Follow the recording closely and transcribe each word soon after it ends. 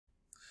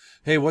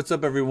Hey, what's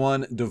up,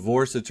 everyone?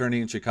 Divorce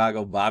attorney in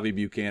Chicago, Bobby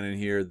Buchanan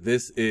here.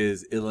 This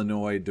is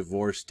Illinois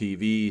Divorce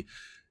TV.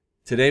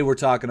 Today we're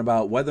talking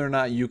about whether or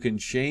not you can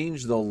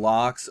change the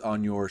locks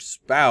on your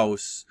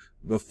spouse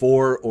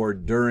before or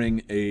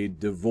during a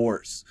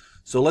divorce.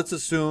 So let's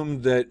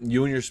assume that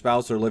you and your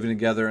spouse are living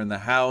together in the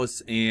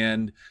house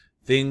and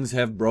things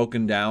have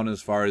broken down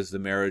as far as the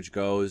marriage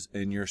goes,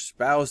 and your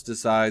spouse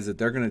decides that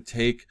they're going to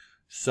take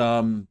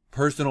some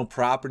personal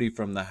property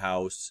from the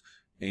house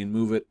and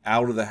move it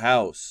out of the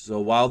house. So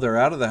while they're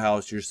out of the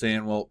house, you're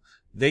saying, well,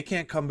 they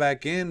can't come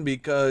back in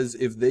because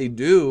if they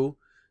do,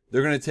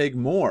 they're going to take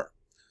more.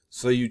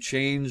 So you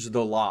change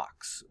the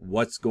locks.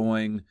 What's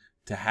going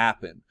to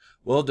happen?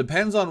 Well, it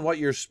depends on what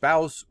your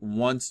spouse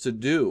wants to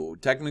do.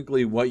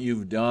 Technically, what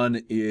you've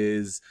done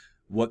is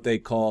what they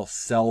call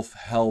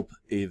self-help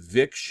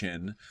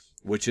eviction,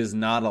 which is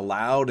not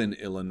allowed in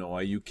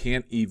Illinois. You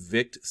can't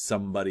evict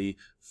somebody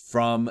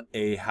from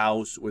a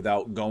house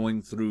without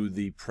going through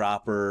the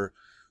proper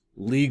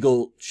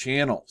legal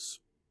channels.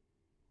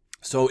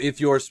 So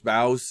if your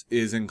spouse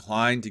is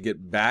inclined to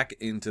get back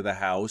into the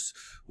house,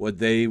 what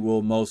they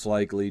will most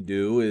likely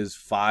do is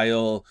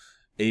file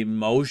a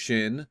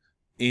motion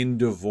in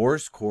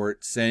divorce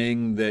court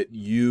saying that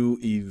you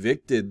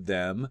evicted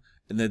them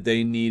and that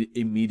they need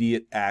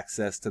immediate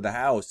access to the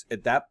house.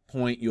 At that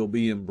point, you'll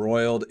be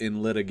embroiled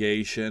in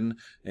litigation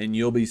and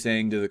you'll be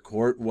saying to the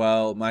court,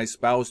 well, my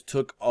spouse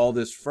took all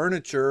this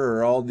furniture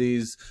or all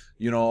these,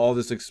 all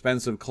this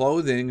expensive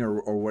clothing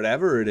or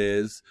whatever it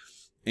is,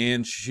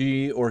 and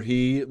she or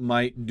he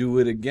might do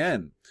it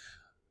again.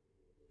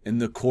 And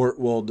the court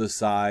will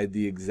decide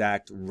the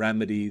exact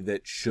remedy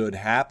that should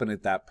happen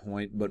at that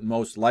point. But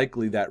most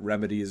likely that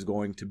remedy is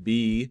going to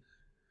be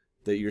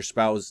that your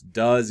spouse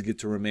does get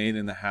to remain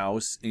in the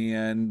house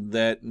and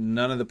that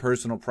none of the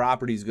personal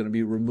property is going to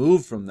be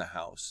removed from the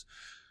house.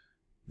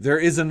 There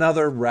is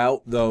another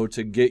route, though,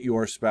 to get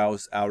your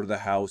spouse out of the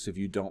house if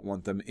you don't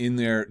want them in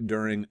there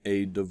during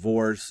a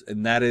divorce,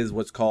 and that is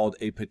what's called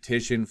a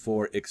petition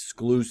for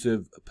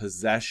exclusive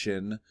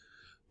possession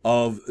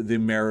of the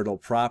marital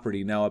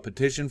property. Now, a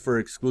petition for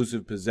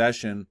exclusive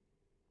possession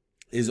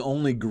is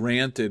only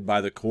granted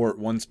by the court.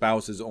 One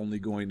spouse is only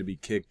going to be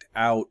kicked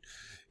out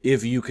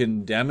if you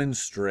can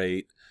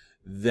demonstrate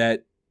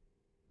that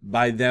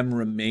by them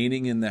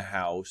remaining in the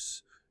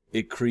house,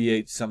 it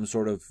creates some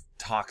sort of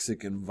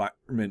toxic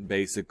environment,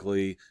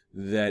 basically,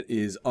 that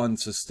is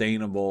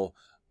unsustainable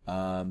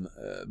during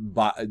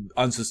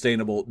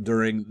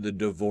the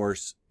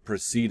divorce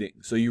proceeding.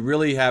 So you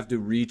really have to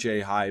reach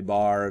a high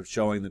bar of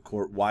showing the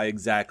court why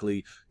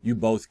exactly you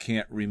both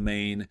can't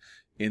remain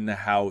in the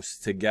house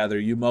together.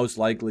 You most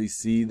likely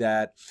see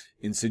that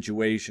in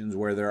situations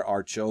where there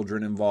are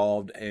children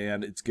involved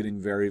and it's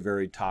getting very,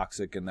 very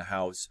toxic in the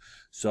house.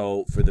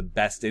 So for the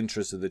best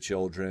interest of the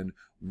children,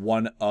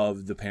 one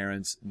of the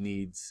parents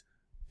needs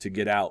to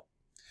get out.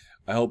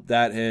 I hope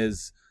that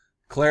has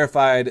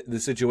clarified the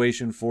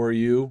situation for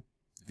you.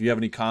 If you have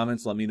any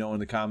comments, let me know in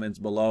the comments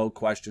below.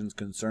 Questions,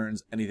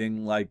 concerns,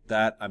 anything like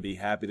that. I'd be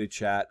happy to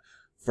chat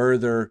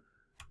further.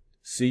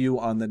 See you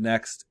on the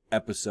next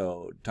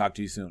episode. Talk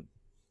to you soon.